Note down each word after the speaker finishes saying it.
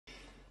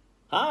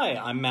Hi,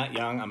 I'm Matt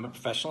Young. I'm a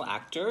professional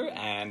actor,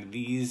 and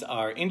these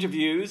are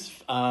interviews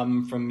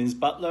from Ms.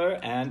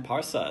 Butler and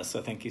Parsa.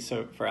 So thank you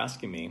for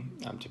asking me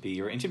to be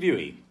your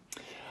interviewee.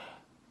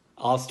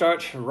 I'll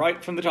start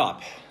right from the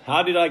top.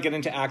 How did I get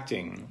into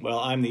acting? Well,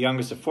 I'm the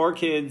youngest of four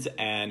kids,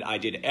 and I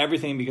did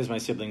everything because my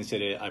siblings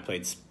did it. I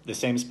played the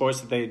same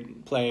sports that they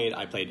played.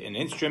 I played an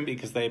instrument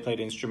because they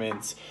played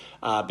instruments.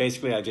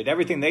 Basically, I did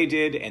everything they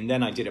did, and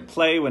then I did a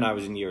play when I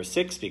was in year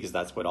 6 because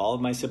that's what all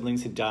of my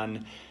siblings had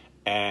done.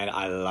 And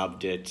I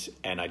loved it,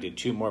 and I did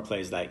 2 more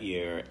plays that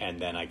year,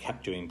 and then I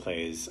kept doing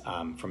plays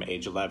from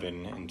age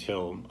 11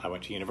 until I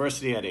went to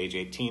university at age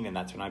 18, and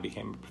that's when I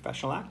became a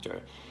professional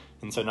actor.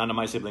 And so none of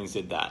my siblings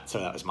did that, so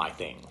that was my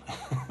thing.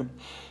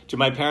 Do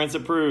my parents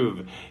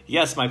approve?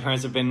 Yes, my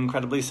parents have been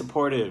incredibly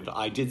supportive.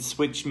 I did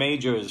switch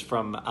majors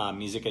from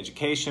music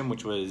education,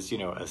 which was,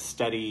 a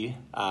steady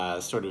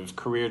sort of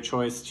career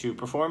choice, to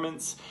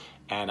performance.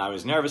 And I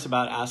was nervous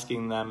about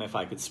asking them if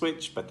I could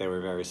switch, but they were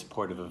very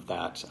supportive of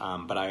that.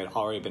 But I had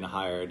already been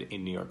hired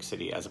in New York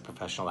City as a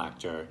professional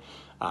actor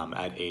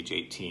at age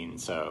 18,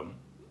 so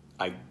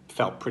I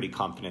felt pretty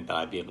confident that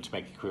I'd be able to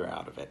make a career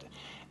out of it.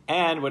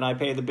 And when I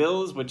pay the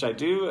bills, which I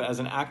do as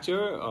an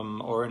actor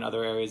or in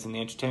other areas in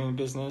the entertainment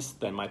business,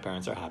 then my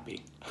parents are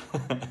happy.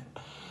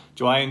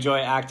 Do I enjoy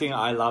acting?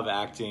 I love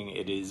acting.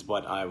 It is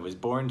what I was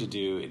born to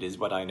do. It is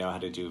what I know how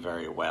to do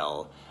very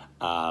well.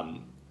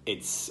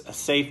 It's a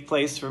safe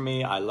place for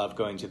me. I love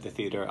going to the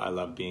theater. I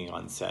love being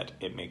on set.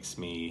 It makes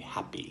me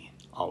happy,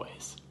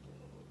 always.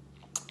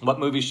 What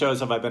movie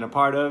shows have I been a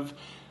part of?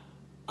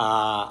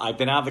 I've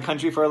been out of the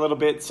country for a little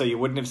bit, so you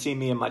wouldn't have seen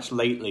me in much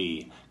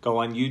lately. Go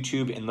on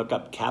YouTube and look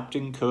up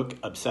Captain Cook,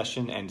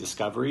 Obsession and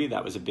Discovery.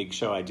 That was a big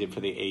show I did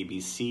for the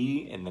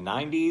ABC in the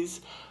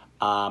 90s.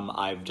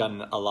 I've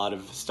done a lot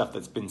of stuff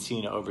that's been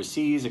seen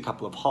overseas, a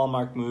couple of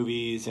Hallmark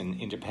movies and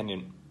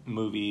independent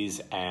movies,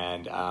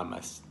 and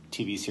a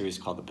TV series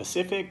called The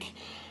Pacific.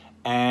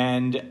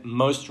 And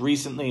most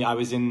recently I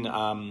was in,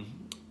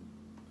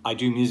 I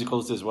do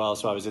musicals as well,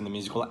 so I was in the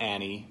musical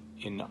Annie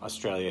in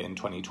Australia in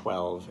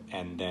 2012,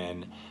 and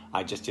then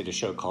I just did a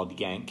show called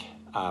Yank,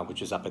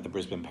 which is up at the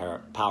Brisbane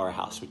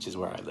Powerhouse, which is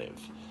where I live.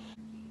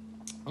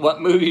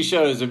 What movie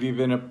shows have you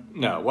been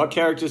what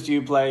characters do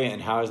you play,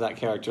 and how is that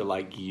character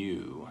like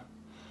you?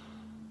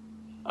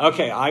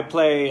 Okay, I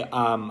play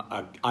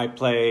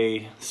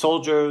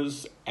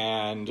soldiers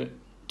and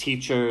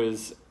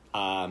teachers,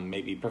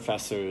 maybe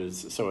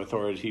professors, so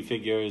authority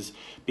figures,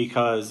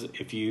 because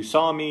if you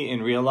saw me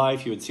in real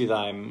life, you would see that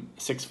I'm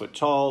 6 foot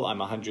tall, I'm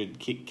 100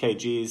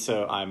 kgs,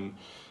 so I'm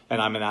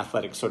an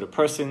athletic sort of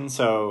person,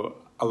 so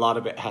a lot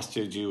of it has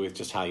to do with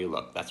just how you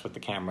look. That's what the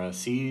camera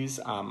sees,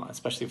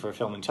 especially for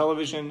film and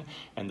television,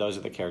 and those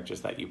are the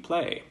characters that you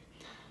play.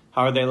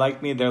 How are they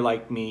like me? They're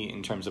like me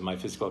in terms of my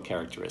physical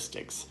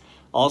characteristics.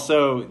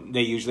 Also,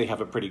 they usually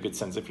have a pretty good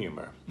sense of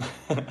humor.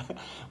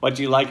 What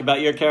do you like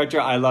about your character?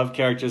 I love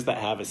characters that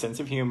have a sense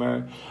of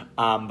humor,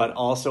 but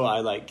also I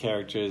like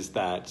characters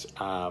that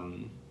are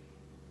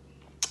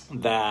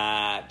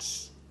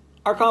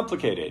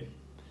complicated.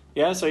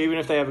 Yeah, so even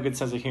if they have a good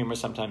sense of humor,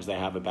 sometimes they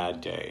have a bad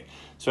day.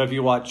 So if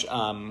you watch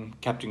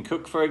Captain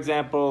Cook, for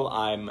example,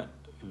 I'm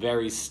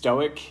very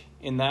stoic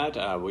in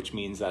that, which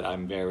means that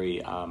I'm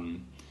very...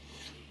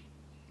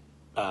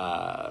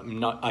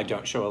 I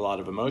don't show a lot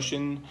of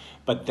emotion,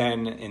 but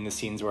then in the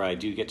scenes where I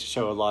do get to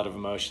show a lot of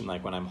emotion,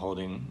 like when I'm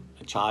holding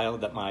a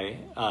child that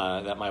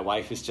my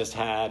wife has just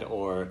had,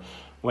 or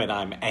when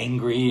I'm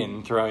angry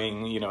and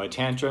throwing, a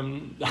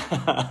tantrum,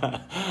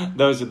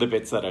 those are the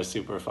bits that are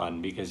super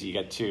fun, because you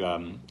get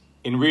to,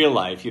 in real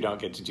life, you don't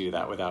get to do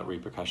that without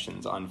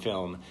repercussions. On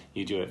film,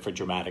 you do it for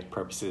dramatic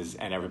purposes,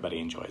 and everybody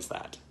enjoys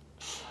that.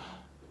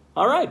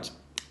 All right.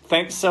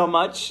 Thanks so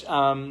much,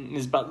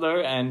 Ms.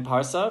 Butler and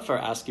Parsa, for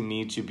asking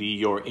me to be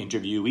your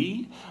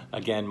interviewee.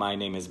 Again, my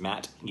name is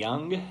Matt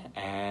Young,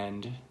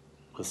 and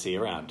we'll see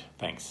you around.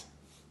 Thanks.